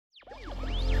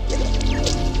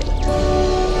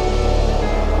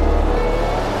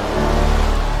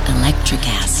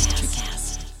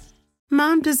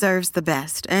Mom deserves the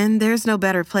best, and there's no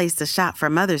better place to shop for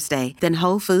Mother's Day than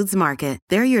Whole Foods Market.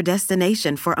 They're your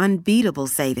destination for unbeatable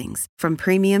savings, from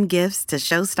premium gifts to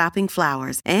show-stopping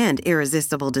flowers and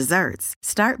irresistible desserts.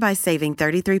 Start by saving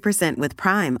 33% with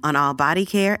Prime on all body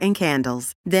care and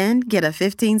candles. Then get a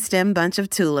 15-stem bunch of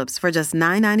tulips for just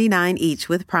 $9.99 each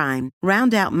with Prime.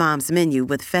 Round out Mom's menu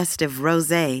with festive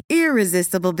rosé,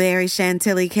 irresistible berry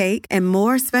chantilly cake, and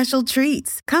more special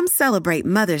treats. Come celebrate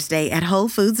Mother's Day at Whole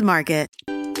Foods Market.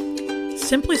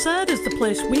 Simply Said is the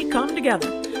place we come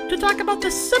together to talk about the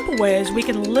simple ways we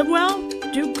can live well,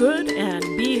 do good, and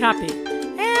be happy.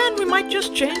 And we might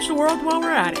just change the world while we're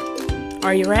at it.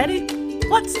 Are you ready?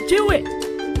 Let's do it!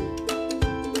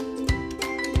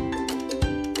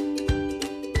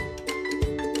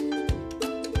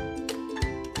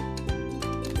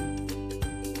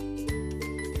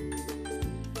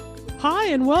 Hi,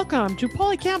 and welcome to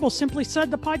Polly Campbell Simply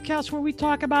Said, the podcast where we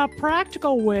talk about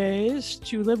practical ways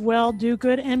to live well, do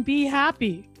good, and be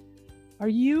happy. Are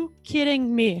you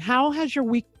kidding me? How has your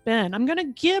week been? I'm going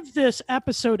to give this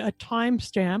episode a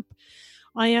timestamp.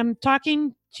 I am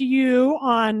talking to you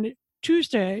on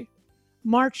Tuesday,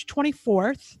 March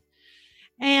 24th,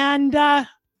 and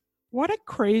what a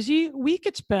crazy week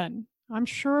it's been. I'm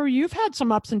sure you've had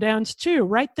some ups and downs too,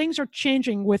 right? Things are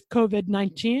changing with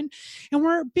COVID-19 and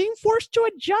we're being forced to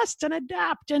adjust and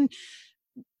adapt. And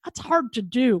that's hard to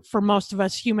do for most of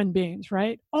us human beings,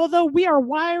 right? Although we are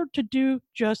wired to do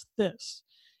just this.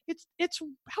 It's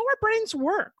how our brains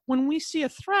work. When we see a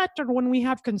threat or when we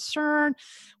have concern,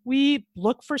 we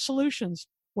look for solutions,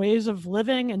 ways of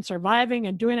living and surviving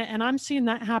and doing it. And I'm seeing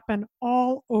that happen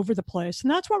all over the place.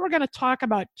 And that's what we're going to talk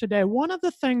about today. One of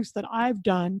the things that I've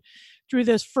done through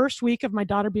this first week of my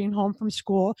daughter being home from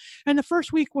school, and the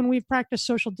first week when we've practiced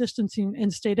social distancing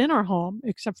and stayed in our home,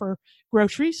 except for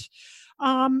groceries,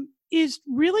 is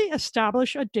really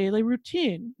establish a daily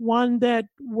routine, one that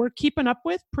we're keeping up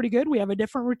with pretty good. We have a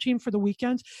different routine for the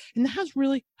weekends, and that has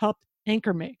really helped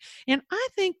anchor me. And I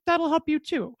think that'll help you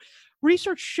too.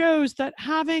 Research shows that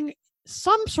having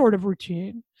some sort of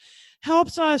routine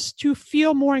helps us to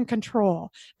feel more in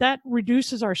control. That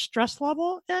reduces our stress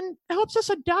level and helps us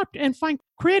adapt and find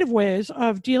creative ways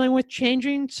of dealing with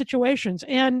changing situations.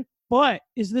 And boy,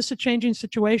 is this a changing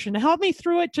situation. To help me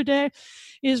through it today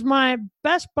is my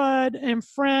best bud and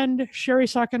friend, Sherry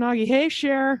Sakanagi. Hey,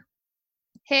 Cher.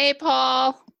 Hey,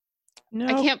 Paul. No.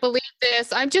 I can't believe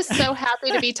this. I'm just so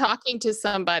happy to be talking to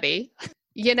somebody.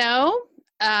 You know,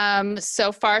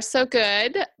 so far so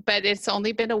good, but it's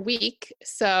only been a week.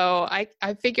 So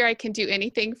I figure I can do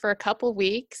anything for a couple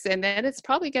weeks, and then it's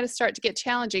probably going to start to get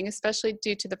challenging, especially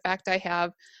due to the fact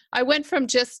I went from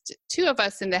just 2 of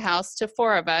us in the house to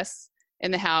 4 of us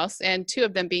in the house, and 2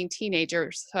 of them being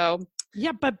teenagers. So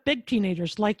yeah, but big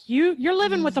teenagers like you're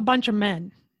living with a bunch of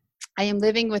men. I am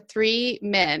living with 3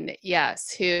 men,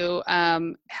 yes, who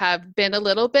have been a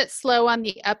little bit slow on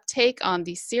the uptake on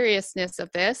the seriousness of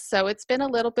this. So it's been a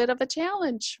little bit of a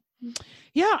challenge.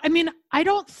 Yeah, I mean, I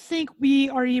don't think we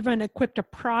are even equipped to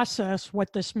process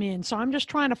what this means. So I'm just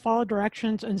trying to follow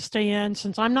directions and stay in.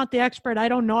 Since I'm not the expert, I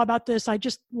don't know about this. I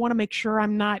just want to make sure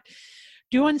I'm not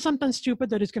doing something stupid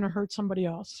that is going to hurt somebody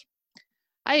else.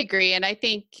 I agree. And I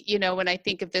think, you know, when I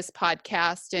think of this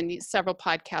podcast and several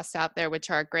podcasts out there, which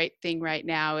are a great thing right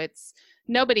now, it's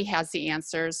nobody has the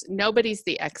answers. Nobody's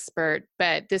the expert,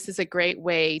 but this is a great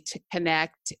way to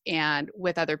connect and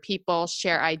with other people,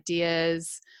 share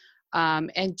ideas,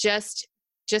 and just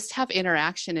have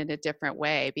interaction in a different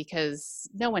way because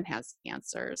no one has the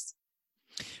answers.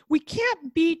 We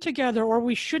can't be together, or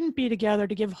we shouldn't be together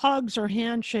to give hugs or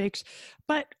handshakes,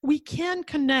 but we can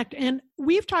connect. And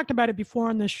we've talked about it before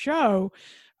on this show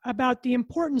about the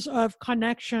importance of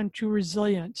connection to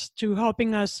resilience, to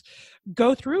helping us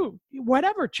go through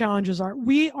whatever challenges are.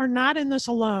 We are not in this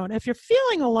alone. If you're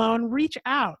feeling alone, reach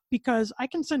out, because I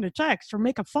can send a text or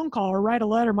make a phone call or write a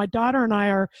letter. My daughter and I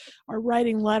are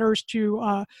writing letters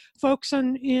to folks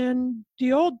in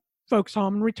the old folks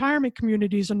home and retirement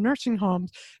communities and nursing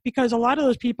homes, because a lot of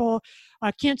those people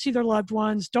can't see their loved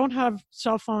ones, don't have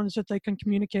cell phones that they can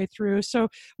communicate through. So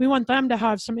we want them to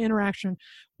have some interaction.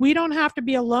 We don't have to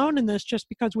be alone in this just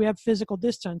because we have physical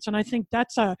distance. And I think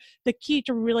that's the key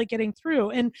to really getting through.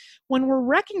 And when we're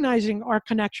recognizing our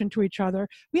connection to each other,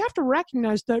 we have to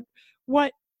recognize that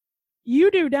what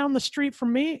you do down the street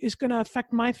from me is going to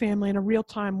affect my family in a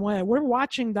real-time way. We're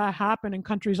watching that happen in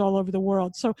countries all over the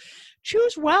world. So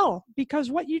choose well,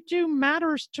 because what you do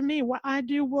matters to me. What I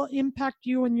do will impact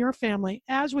you and your family.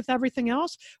 As with everything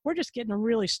else, we're just getting a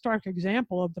really stark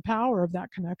example of the power of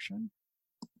that connection.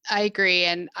 I agree.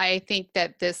 And I think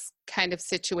that this kind of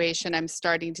situation I'm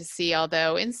starting to see,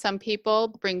 although in some people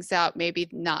brings out maybe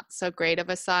not so great of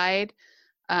a side,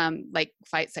 like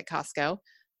fights at Costco.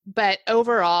 But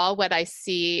overall, what I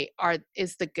see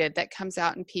is the good that comes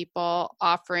out in people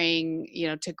offering,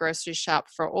 to grocery shop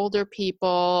for older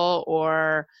people,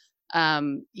 or,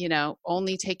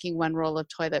 only taking one roll of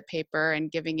toilet paper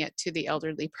and giving it to the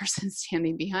elderly person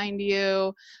standing behind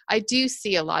you. I do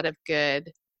see a lot of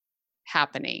good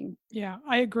happening. Yeah,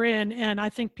 I agree. And I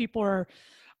think people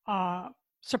are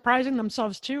surprising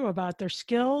themselves too about their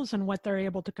skills and what they're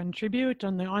able to contribute,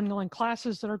 and the ongoing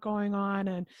classes that are going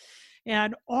on,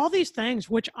 and all these things,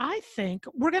 which I think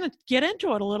we're going to get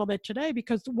into it a little bit today,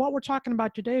 because what we're talking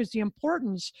about today is the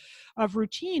importance of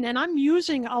routine. And I'm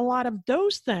using a lot of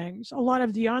those things, a lot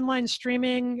of the online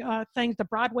streaming things, the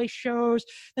Broadway shows,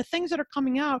 the things that are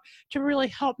coming out to really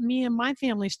help me and my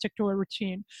family stick to a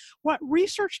routine. What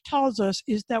research tells us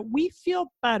is that we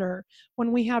feel better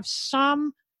when we have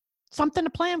something to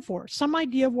plan for, some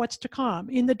idea of what's to come.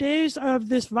 In the days of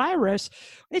this virus,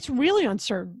 it's really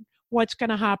uncertain what's going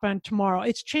to happen tomorrow.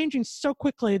 It's changing so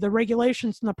quickly, the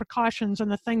regulations and the precautions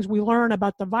and the things we learn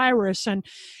about the virus, and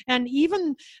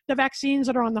even the vaccines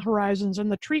that are on the horizons and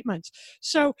the treatments.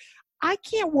 So I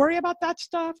can't worry about that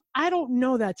stuff. I don't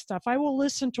know that stuff. I will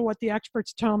listen to what the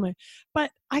experts tell me,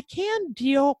 but I can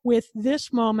deal with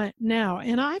this moment now.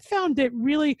 And I found that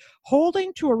really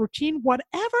holding to a routine,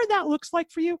 whatever that looks like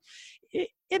for you,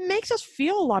 it makes us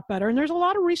feel a lot better. And there's a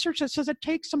lot of research that says it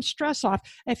takes some stress off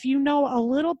if you know a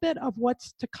little bit of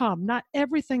what's to come. Not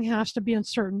everything has to be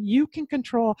uncertain. You can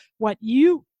control what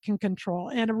you can control,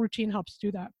 and a routine helps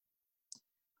do that.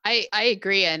 I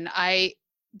agree. And I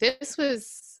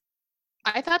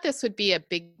thought this would be a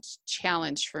big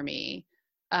challenge for me.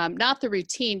 Not the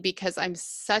routine, because I'm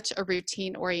such a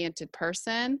routine-oriented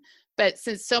person, but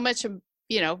since so much of,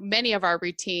 many of our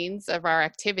routines, of our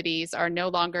activities are no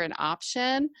longer an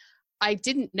option, I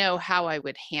didn't know how I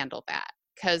would handle that,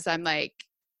 because I'm like,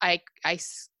 I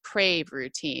crave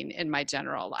routine in my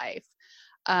general life.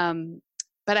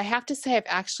 But I have to say, I've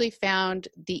actually found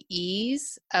the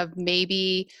ease of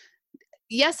maybe,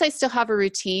 yes, I still have a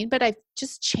routine, but I've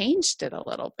just changed it a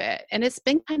little bit. And it's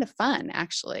been kind of fun,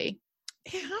 actually.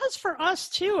 It has for us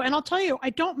too. And I'll tell you, I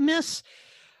don't miss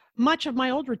much of my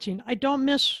old routine. I don't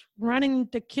miss running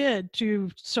the kid to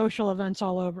social events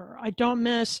all over. I don't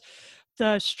miss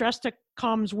the stress that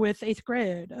comes with 8th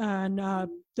grade and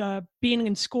the being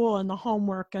in school and the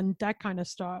homework and that kind of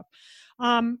stuff.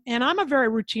 And I'm a very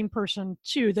routine person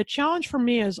too. The challenge for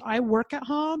me is I work at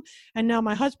home, and now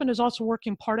my husband is also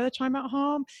working part of the time at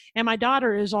home, and my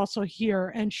daughter is also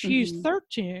here, and she's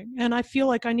 13, and I feel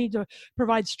like I need to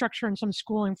provide structure and some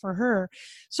schooling for her.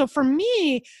 So for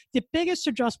me, the biggest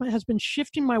adjustment has been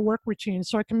shifting my work routine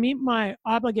so I can meet my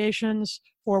obligations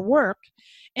for work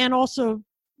and also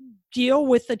deal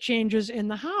with the changes in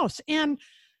the house. And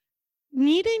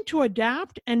needing to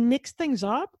adapt and mix things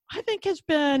up, I think has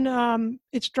been,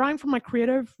 it's drawing from my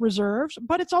creative reserves,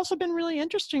 but it's also been really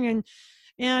interesting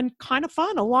and kind of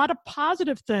fun. A lot of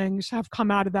positive things have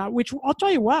come out of that, which I'll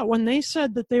tell you what, when they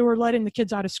said that they were letting the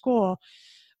kids out of school,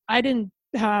 I didn't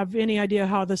have any idea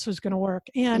how this was going to work.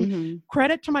 And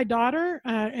credit to my daughter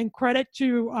and credit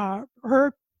to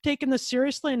her taking this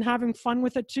seriously and having fun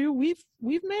with it too. We've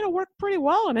made it work pretty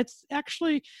well, and it's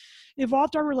actually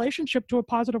evolved our relationship to a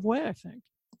positive way, I think.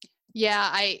 Yeah,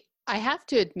 I have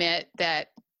to admit that,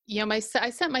 I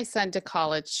sent my son to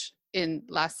college in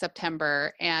last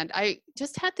September, and I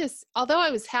just had this, although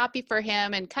I was happy for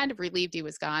him and kind of relieved he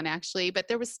was gone actually, but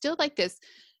there was still like this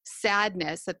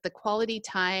sadness that the quality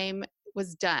time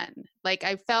was done. Like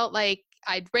I felt like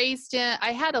I'd raised him.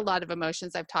 I had a lot of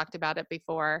emotions. I've talked about it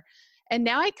before. And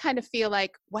now I kind of feel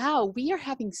like, wow, we are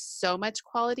having so much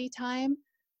quality time.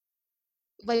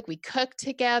 Like we cook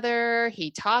together,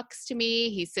 he talks to me,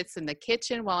 he sits in the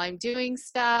kitchen while I'm doing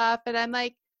stuff. And I'm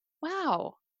like,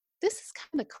 wow, this is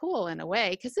kind of cool in a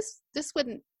way, because this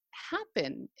wouldn't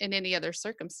happen in any other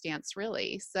circumstance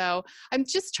really. So I'm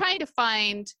just trying to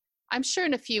find, I'm sure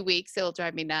in a few weeks it'll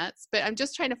drive me nuts, but I'm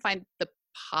just trying to find the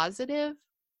positive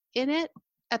in it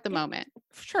at the moment.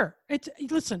 Sure.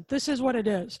 Listen, this is what it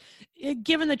is.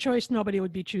 Given the choice, nobody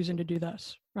would be choosing to do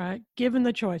this, right? Given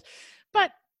the choice.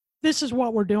 But this is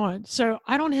what we're doing. So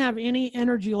I don't have any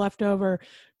energy left over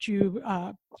to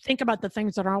think about the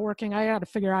things that aren't working. I got to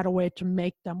figure out a way to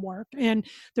make them work. And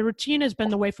the routine has been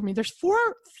the way for me. There's 4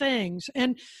 things.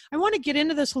 And I want to get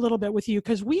into this a little bit with you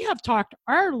because we have talked,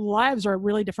 our lives are at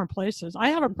really different places. I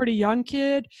have a pretty young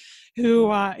kid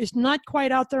who is not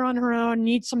quite out there on her own,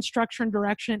 needs some structure and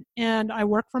direction. And I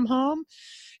work from home.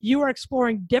 You are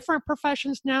exploring different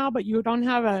professions now, but you don't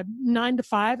have a 9 to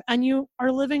 5, and you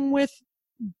are living with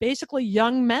basically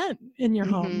young men in your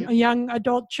home, young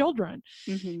adult children.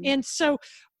 And so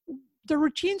the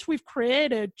routines we've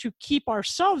created to keep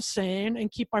ourselves sane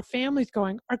and keep our families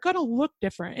going are going to look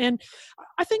different. And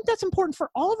I think that's important for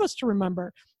all of us to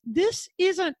remember. This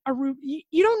isn't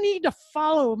you don't need to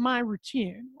follow my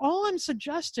routine. All I'm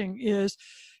suggesting is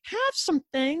have some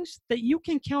things that you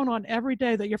can count on every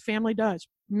day that your family does.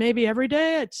 Maybe every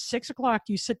day at 6 o'clock,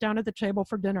 you sit down at the table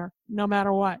for dinner, no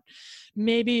matter what.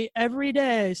 Maybe every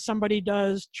day somebody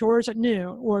does chores at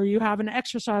noon, or you have an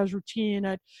exercise routine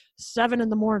at 7 in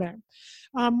the morning.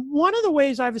 One of the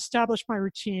ways I've established my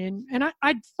routine, and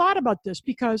I thought about this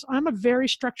because I'm a very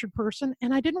structured person,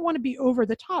 and I didn't want to be over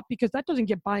the top because that doesn't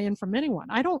get buy-in from anyone.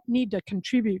 I don't need to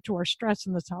contribute to our stress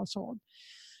in this household.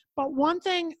 But one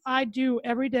thing I do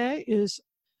every day is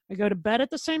I go to bed at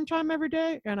the same time every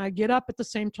day, and I get up at the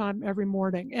same time every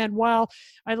morning. And while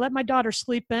I let my daughter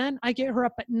sleep in, I get her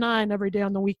up at 9 every day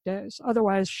on the weekdays.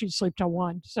 Otherwise, she'd sleep till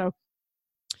 1. So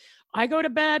I go to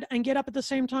bed and get up at the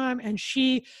same time, and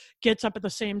she gets up at the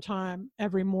same time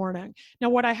every morning. Now,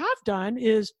 what I have done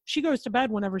is she goes to bed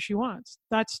whenever she wants.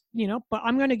 That's, but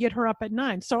I'm going to get her up at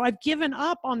 9. So I've given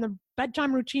up on the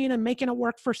bedtime routine and making it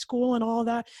work for school and all of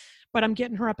that, but I'm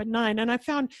getting her up at 9. And I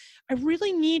found I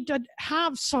really need to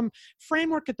have some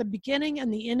framework at the beginning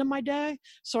and the end of my day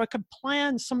so I could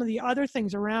plan some of the other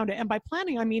things around it. And by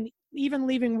planning, I mean even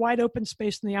leaving wide open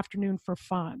space in the afternoon for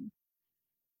fun.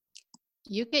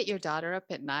 You get your daughter up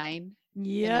at 9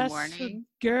 yes, in the morning?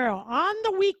 Girl, on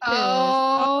the weekdays.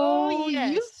 Oh,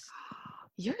 yes.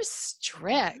 You're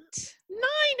strict. 9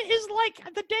 is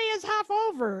like the day is half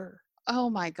over.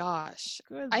 Oh my gosh.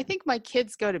 Good. I think my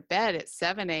kids go to bed at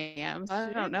 7 a.m. So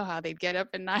I don't know how they'd get up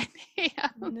at 9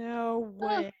 a.m. No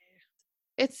way.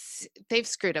 They've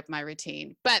screwed up my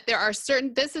routine. But there are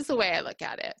this is the way I look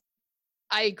at it.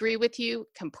 I agree with you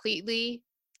completely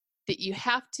that you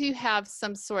have to have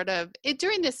some sort of,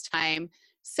 during this time,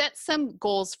 set some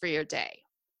goals for your day.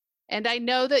 And I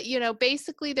know that,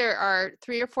 basically there are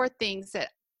 3 or 4 things that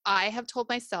I have told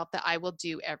myself that I will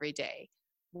do every day.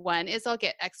 One is I'll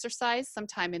get exercise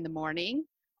sometime in the morning.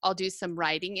 I'll do some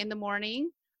writing in the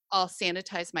morning. I'll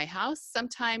sanitize my house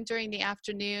sometime during the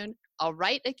afternoon. I'll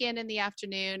write again in the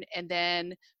afternoon. And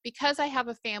then because I have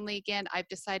a family again, I've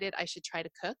decided I should try to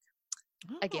cook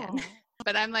again.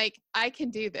 But I'm like, I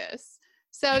can do this.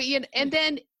 So, and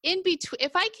then in between,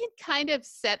 if I can kind of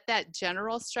set that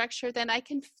general structure, then I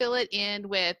can fill it in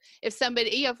with, if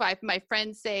somebody, if my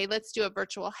friends say, let's do a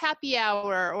virtual happy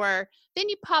hour, or then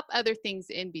you pop other things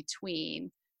in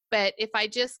between. But if I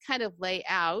just kind of lay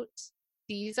out,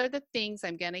 these are the things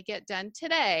I'm going to get done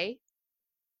today,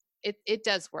 it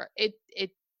does work. It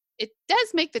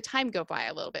does make the time go by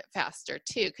a little bit faster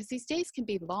too, because these days can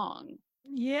be long.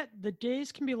 Yeah, the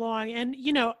days can be long. And,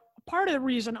 part of the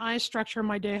reason I structure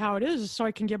my day how it is so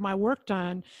I can get my work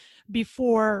done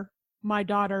before my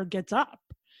daughter gets up,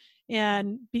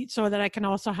 and so that I can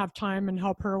also have time and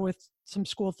help her with some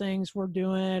school things we're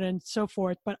doing and so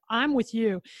forth. But I'm with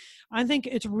you. I think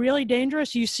it's really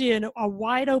dangerous. You see a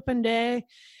wide open day,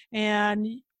 and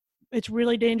it's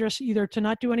really dangerous either to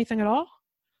not do anything at all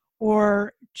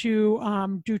or to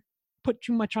put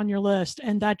too much on your list,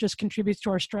 and that just contributes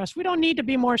to our stress. We don't need to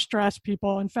be more stressed,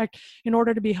 people. In fact, in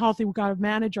order to be healthy, we've got to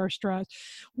manage our stress.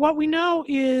 What we know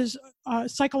is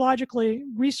psychologically,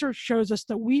 research shows us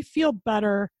that we feel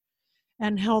better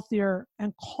and healthier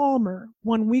and calmer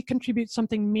when we contribute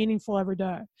something meaningful every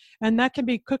day. And that can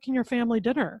be cooking your family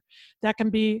dinner. That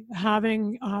can be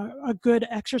having a good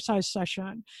exercise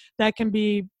session. That can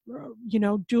be,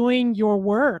 doing your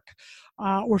work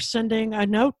or sending a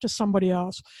note to somebody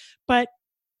else. But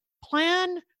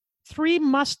plan 3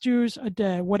 must-dos a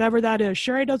day, whatever that is.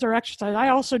 Sherry does her exercise. I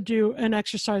also do an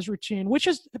exercise routine, which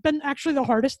has been actually the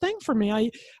hardest thing for me. I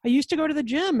used to go to the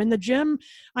gym. In the gym,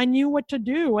 I knew what to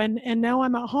do, and now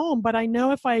I'm at home. But I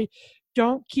know if I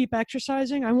don't keep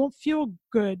exercising, I won't feel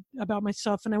good about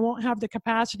myself, and I won't have the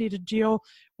capacity to deal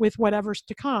with whatever's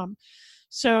to come.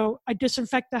 So I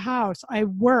disinfect the house. I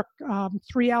work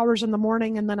 3 hours in the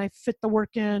morning, and then I fit the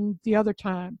work in the other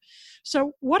time.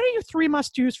 So what are your 3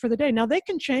 must-dos for the day? Now, they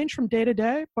can change from day to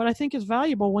day, but I think it's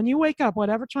valuable when you wake up,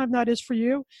 whatever time that is for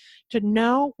you, to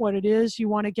know what it is you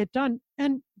want to get done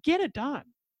and get it done.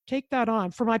 Take that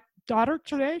on. For my daughter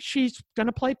today, she's going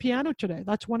to play piano today.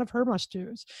 That's one of her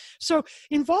must-dos. So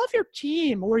involve your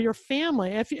team or your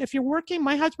family. If you're working,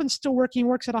 my husband's still working,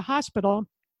 works at a hospital.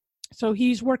 So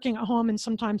he's working at home and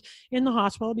sometimes in the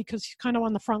hospital because he's kind of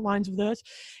on the front lines of this.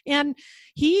 And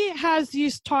he has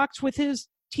these talks with his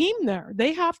team there.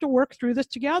 They have to work through this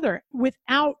together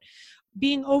without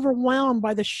being overwhelmed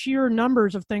by the sheer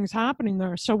numbers of things happening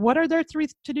there. So what are their 3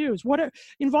 to-dos?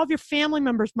 Involve your family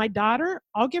members. My daughter,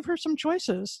 I'll give her some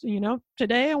choices.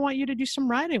 Today I want you to do some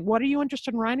writing. What are you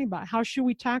interested in writing about? How should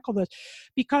we tackle this?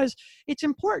 Because it's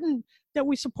important that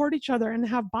we support each other and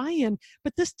have buy-in,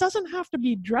 but this doesn't have to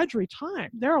be drudgery time.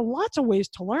 There are lots of ways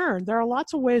to learn. There are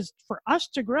lots of ways for us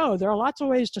to grow. There are lots of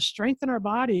ways to strengthen our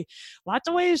body, lots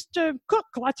of ways to cook,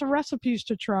 lots of recipes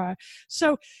to try.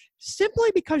 So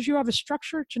simply because you have a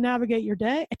structure to navigate your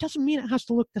day, it doesn't mean it has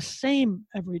to look the same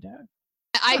every day.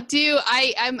 I do.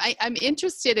 I'm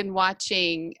interested in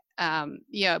watching, having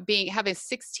a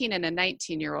 16 and a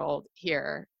 19-year-old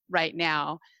here right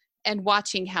now and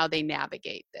watching how they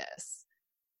navigate this.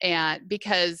 And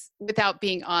because without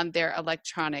being on their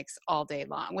electronics all day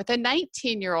long. With a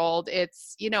 19-year-old,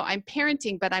 it's, I'm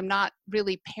parenting, but I'm not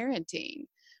really parenting.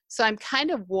 So I'm kind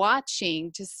of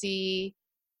watching to see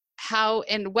how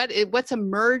and what's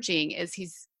emerging is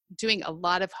he's doing a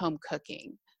lot of home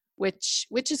cooking, which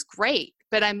is great.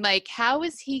 But I'm like, how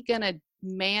is he going to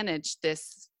manage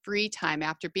this free time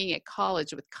after being at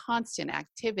college with constant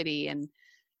activity and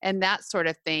that sort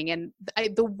of thing? And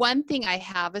the one thing I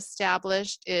have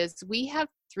established is we have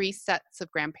 3 sets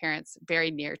of grandparents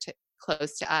very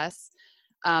close to us,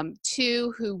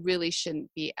 2 who really shouldn't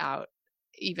be out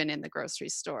even in the grocery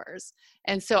stores.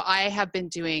 And so I have been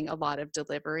doing a lot of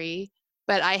delivery,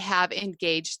 but I have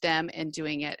engaged them in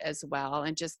doing it as well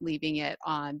and just leaving it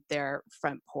on their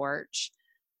front porch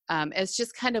as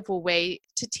just kind of a way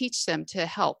to teach them to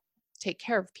help take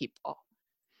care of people.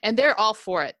 And they're all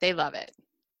for it. They love it.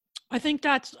 I think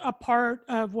that's a part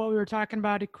of what we were talking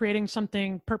about, creating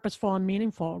something purposeful and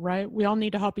meaningful, right? We all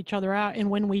need to help each other out. And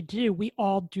when we do, we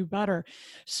all do better.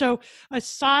 So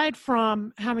aside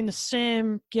from having the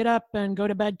same get up and go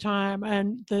to bed time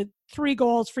and the 3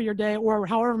 goals for your day, or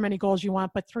however many goals you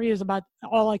want, but 3 is about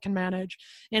all I can manage,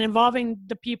 and involving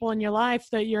the people in your life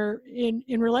that you're in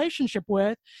relationship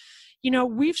with,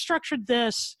 we've structured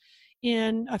this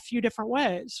in a few different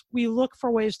ways. We look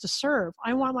for ways to serve.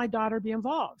 I want my daughter to be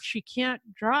involved. She can't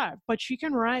drive, but she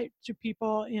can write to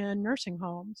people in nursing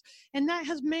homes. And that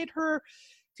has made her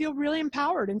feel really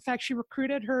empowered. In fact, she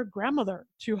recruited her grandmother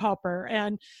to help her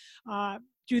and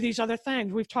do these other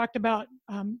things. We've talked about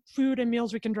food and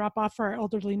meals we can drop off for our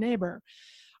elderly neighbor.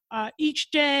 Each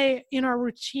day in our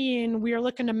routine, we are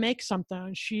looking to make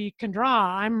something. She can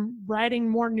draw. I'm writing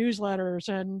more newsletters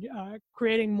and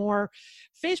creating more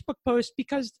Facebook posts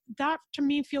because that to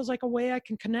me feels like a way I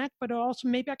can connect, but also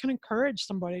maybe I can encourage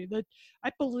somebody that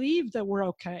I believe that we're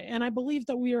okay. And I believe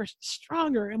that we are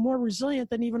stronger and more resilient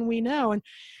than even we know. And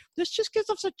this just gives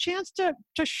us a chance to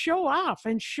show off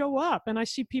and show up. And I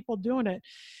see people doing it.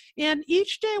 And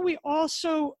each day we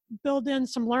also build in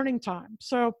some learning time.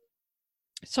 So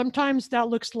sometimes that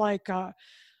looks like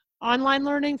online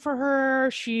learning for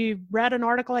her. She read an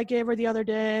article I gave her the other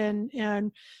day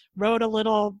and wrote a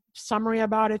little summary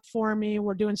about it for me.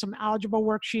 We're doing some algebra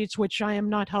worksheets, which I am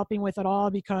not helping with at all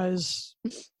because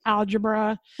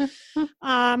algebra.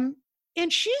 And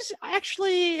she's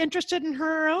actually interested in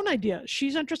her own ideas.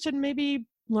 She's interested in maybe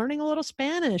learning a little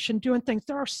Spanish and doing things.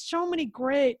 There are so many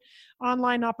great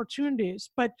online opportunities,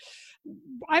 but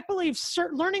I believe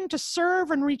learning to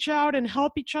serve and reach out and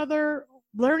help each other,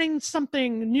 learning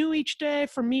something new each day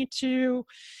for me too.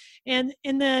 And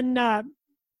then,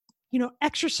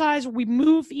 exercise, we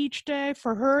move each day.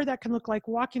 For her, that can look like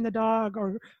walking the dog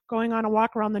or going on a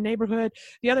walk around the neighborhood.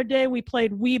 The other day we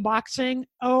played Wii boxing.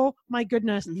 Oh my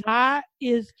goodness.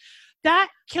 That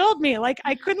killed me. Like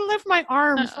I couldn't lift my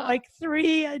arms for like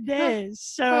 3 days.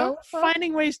 So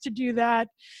finding ways to do that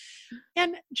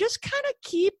and just kind of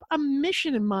keep a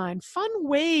mission in mind, fun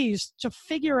ways to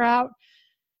figure out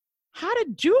how to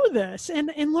do this.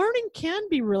 And learning can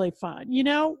be really fun.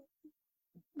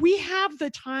 We have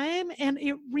the time, and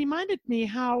it reminded me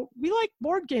how we like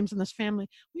board games in this family.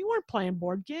 We weren't playing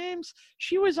board games.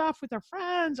 She was off with her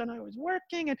friends and I was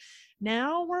working, and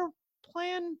now we're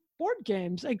playing board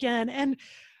games again. And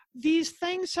these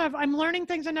things I'm learning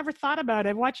things I never thought about.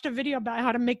 I watched a video about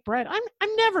how to make bread.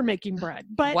 I'm never making bread,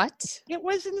 but What? it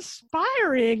was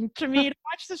inspiring to me to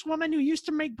watch this woman who used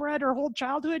to make bread her whole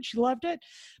childhood. She loved it,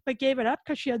 but gave it up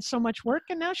because she had so much work,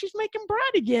 and now she's making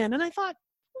bread again. And I thought,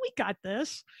 we got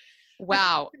this.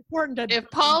 Wow. Important to, if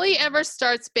Polly ever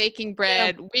starts baking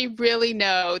bread, we really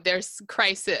know there's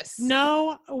crisis.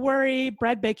 No worry,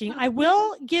 bread baking. I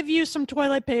will give you some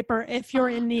toilet paper if you're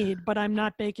in need, but I'm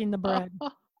not baking the bread.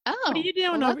 Oh, what are you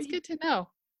doing? Well, that's good to know.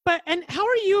 But, and how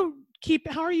are you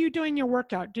doing your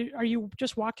workout? Are you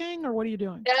just walking, or what are you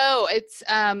doing? No, it's,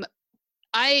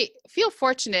 I feel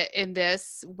fortunate in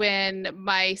this. When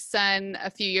my son a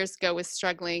few years ago was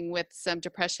struggling with some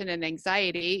depression and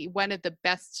anxiety, one of the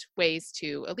best ways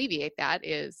to alleviate that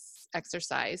is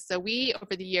exercise. So we,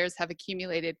 over the years, have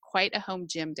accumulated quite a home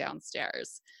gym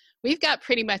downstairs. We've got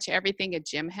pretty much everything a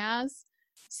gym has.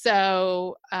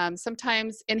 So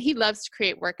sometimes, and he loves to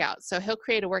create workouts. So he'll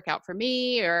create a workout for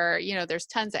me, or, you know, there's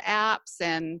tons of apps,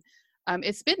 and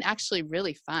it's been actually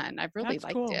really fun. I've really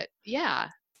liked it. Yeah.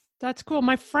 That's cool.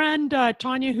 My friend,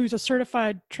 Tanya, who's a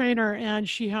certified trainer, and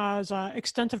she has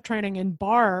extensive training in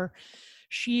bar.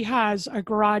 She has a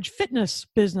garage fitness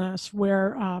business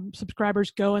where subscribers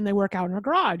go and they work out in her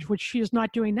garage, which she is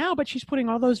not doing now, but she's putting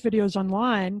all those videos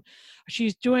online.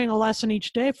 She's doing a lesson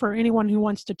each day for anyone who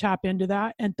wants to tap into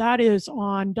that. And that is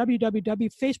on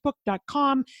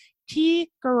www.facebook.com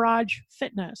Garage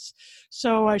Fitness.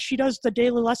 So she does the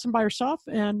daily lesson by herself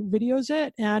and videos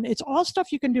it, and it's all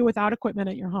stuff you can do without equipment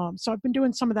at your home. So I've been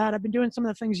doing some of that. I've been doing some of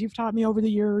the things you've taught me over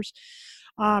the years.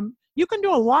 You can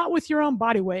do a lot with your own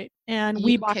body weight, and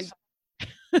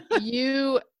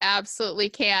you absolutely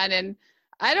can. And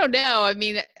I don't know. I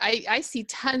mean, I see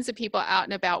tons of people out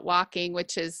and about walking,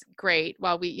 which is great.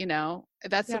 While we, you know,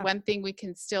 that's the one thing we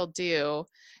can still do.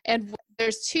 And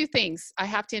there's two things. I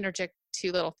have to interject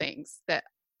two little things that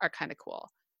are kind of cool.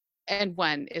 And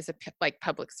one is a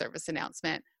public service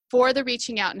announcement for the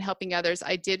reaching out and helping others.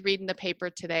 I did read in the paper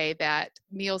today that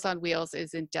Meals on Wheels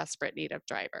is in desperate need of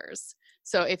drivers.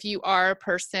 So if you are a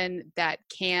person that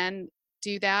can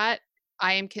do that,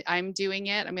 I'm doing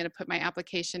it. I'm going to put my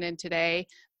application in today.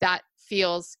 That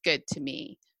feels good to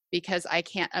me, because I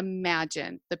can't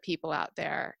imagine the people out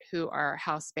there who are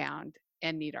housebound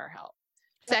and need our help.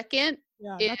 Second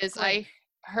is I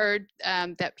heard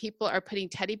that people are putting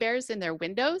teddy bears in their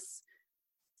windows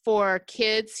for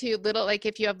kids who like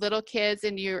if you have little kids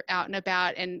and you're out and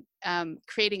about, and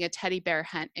creating a teddy bear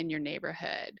hunt in your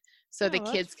neighborhood. So the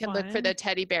kids can look for the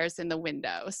teddy bears in the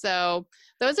window. So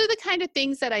those are the kind of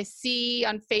things that I see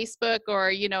on Facebook,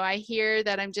 or, you know, I hear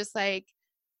that I'm just like,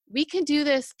 we can do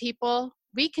this, people.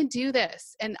 We can do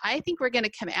this. And I think we're going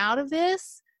to come out of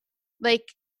this like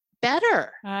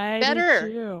better. Better.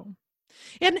 Do too.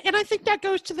 And I think that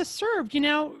goes to the served, you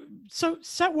know, so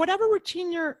whatever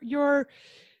routine you're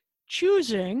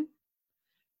choosing,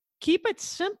 keep it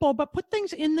simple, but put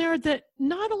things in there that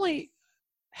not only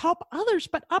help others,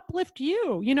 but uplift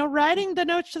you. You know, writing the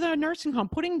notes to the nursing home,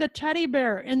 putting the teddy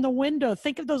bear in the window.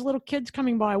 Think of those little kids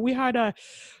coming by. We had a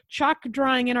chalk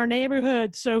drawing in our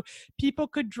neighborhood, so people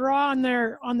could draw on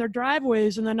their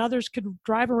driveways, and then others could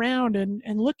drive around and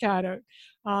look at it.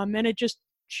 And it just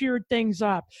cheered things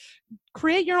up.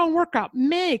 Create your own workout.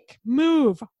 Make,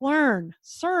 move, learn,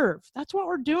 serve. That's what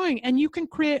we're doing. And you can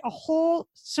create a whole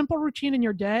simple routine in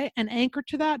your day and anchor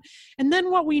to that. And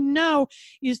then what we know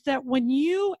is that when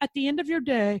you, at the end of your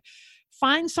day,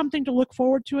 find something to look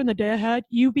forward to in the day ahead,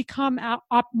 you become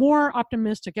more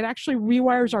optimistic. It actually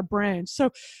rewires our brains. So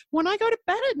when I go to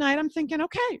bed at night, I'm thinking,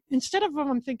 okay, instead of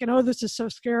I'm thinking, oh, this is so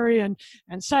scary and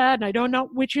sad, and I don't know,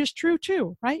 which is true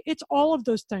too, right? It's all of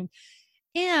those things.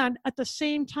 And at the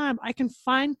same time, I can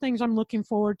find things I'm looking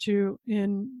forward to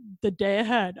in the day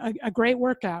ahead. A great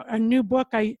workout, a new book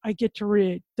I get to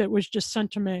read that was just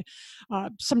sent to me,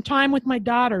 some time with my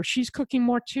daughter. She's cooking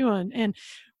more too. And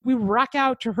we rock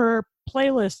out to her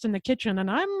playlist in the kitchen,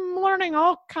 and I'm learning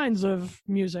all kinds of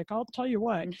music. I'll tell you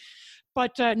what.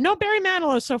 But no Barry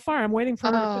Manilow so far. I'm waiting for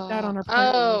her to put that on her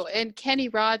playlist. Oh, and Kenny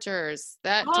Rogers.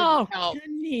 That didn't help.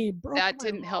 That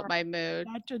didn't help my mood.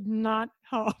 That did not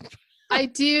help. I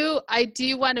do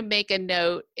want to make a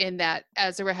note in that,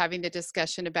 as we're having the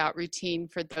discussion about routine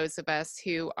for those of us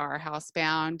who are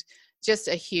housebound, just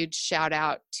a huge shout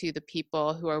out to the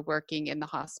people who are working in the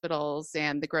hospitals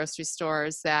and the grocery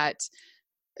stores that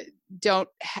don't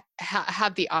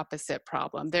have the opposite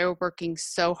problem. They're working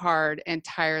so hard and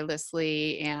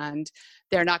tirelessly, and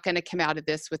they're not going to come out of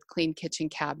this with clean kitchen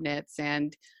cabinets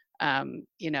and,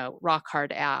 rock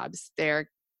hard abs.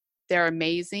 They're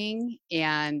amazing.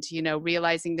 And,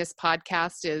 realizing this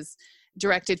podcast is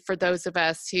directed for those of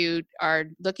us who are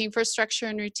looking for structure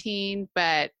and routine,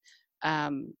 but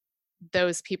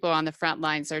those people on the front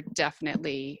lines are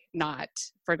definitely not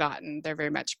forgotten. They're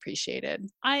very much appreciated.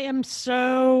 I am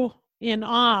so in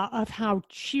awe of how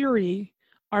cheery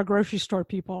our grocery store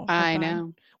people have I been.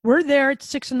 know. We're there at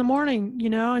 6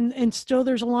 a.m, and still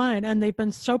there's a line, and they've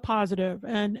been so positive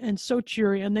and so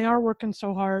cheery, and they are working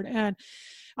so hard. And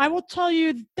I will tell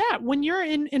you that when you're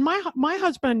in my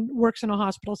husband works in a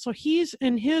hospital, so he's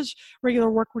in his regular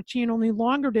work routine, only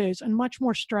longer days and much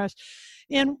more stress.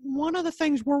 And one of the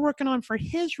things we're working on for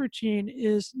his routine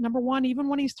is, number one, even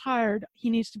when he's tired, he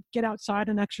needs to get outside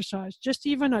and exercise, just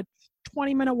even a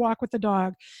 20-minute walk with the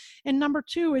dog. And number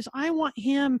two is I want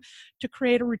him to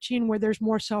create a routine where there's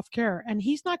more self-care. And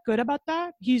he's not good about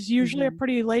that. He's usually a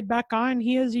pretty laid back guy, and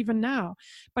he is even now.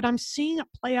 But I'm seeing it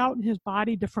play out in his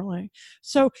body differently.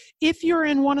 So if you're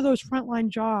in one of those frontline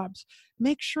jobs,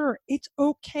 make sure it's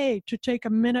okay to take a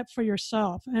minute for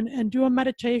yourself and do a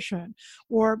meditation,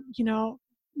 or,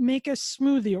 make a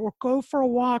smoothie, or go for a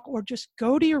walk, or just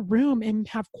go to your room and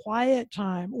have quiet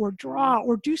time, or draw,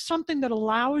 or do something that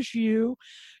allows you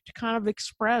to kind of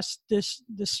express this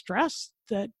stress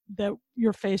that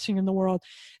you're facing in the world.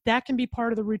 That can be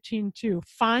part of the routine too.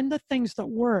 Find the things that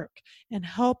work and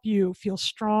help you feel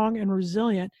strong and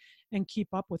resilient and keep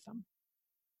up with them.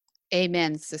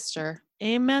 Amen, sister.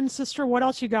 Amen, sister. What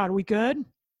else you got? Are we good?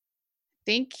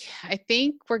 I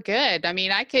think we're good. I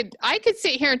mean, I could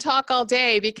sit here and talk all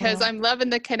day because I'm loving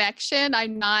the connection.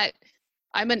 I'm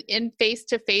an in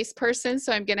face-to-face person,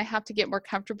 so I'm going to have to get more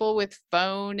comfortable with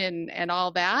phone and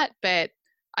all that, but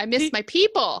I miss my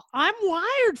people. I'm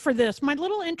wired for this. My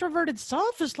little introverted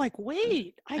self is like,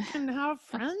 wait, I can have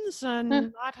friends and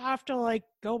not have to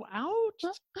go out.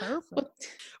 It's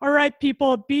perfect. All right,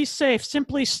 people, be safe.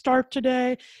 Simply Start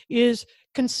today is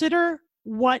consider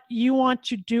what you want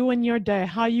to do in your day,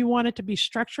 how you want it to be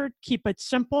structured, keep it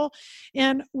simple.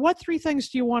 And what 3 things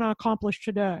do you want to accomplish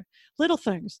today? Little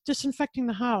things. Disinfecting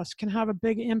the house can have a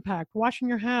big impact. Washing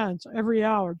your hands every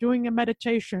hour, doing a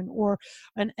meditation or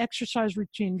an exercise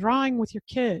routine, drawing with your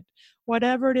kid,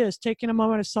 whatever it is, taking a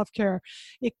moment of self-care.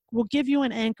 It will give you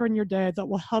an anchor in your day that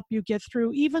will help you get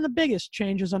through even the biggest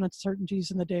changes and uncertainties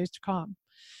in the days to come.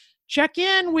 Check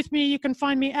in with me. You can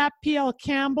find me at PL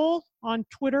Campbell on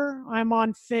Twitter. I'm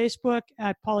on Facebook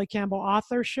at Polly Campbell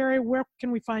Author. Sherry, where can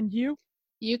we find you?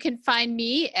 You can find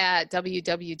me at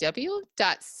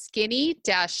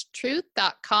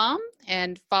www.skinny-truth.com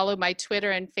and follow my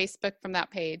Twitter and Facebook from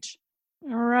that page.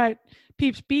 All right.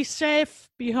 Peeps, be safe,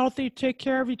 be healthy, take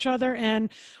care of each other, and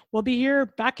we'll be here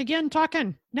back again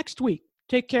talking next week.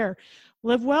 Take care.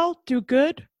 Live well, do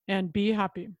good, and be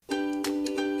happy.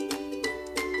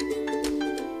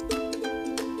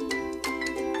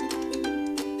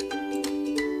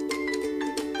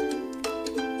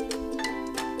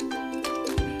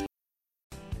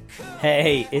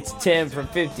 Hey, it's Tim from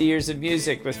 50 Years of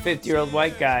Music with 50-Year-Old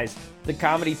White Guys, the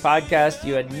comedy podcast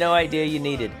you had no idea you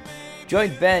needed.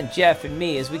 Join Ben, Jeff, and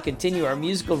me as we continue our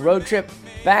musical road trip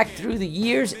back through the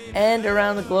years and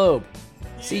around the globe.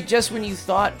 See, just when you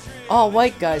thought all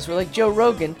white guys were like Joe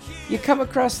Rogan, you come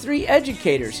across 3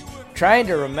 educators trying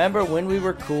to remember when we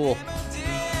were cool.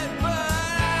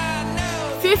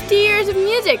 50 Years of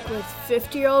Music with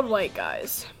 50-Year-Old White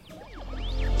Guys.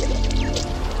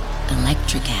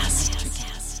 Electricast.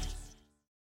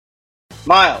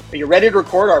 Miles, are you ready to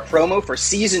record our promo for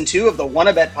Season 2 of the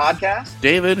Wannabet podcast?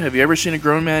 David, have you ever seen a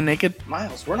grown man naked?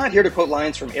 Miles, we're not here to quote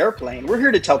lines from Airplane. We're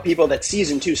here to tell people that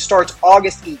Season 2 starts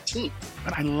August 18th.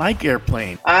 But I like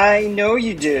Airplane. I know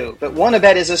you do, but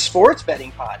Wannabet is a sports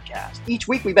betting podcast. Each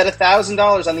week we bet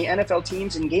 $1,000 on the NFL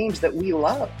teams and games that we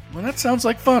love. Well, that sounds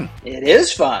like fun. It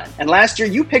is fun. And last year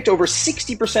you picked over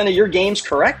 60% of your games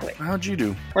correctly. How'd you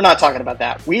do? We're not talking about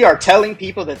that. We are telling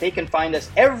people that they can find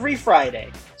us every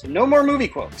Friday. So no more movie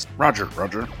quotes. Roger.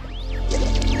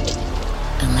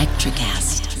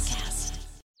 Electricast.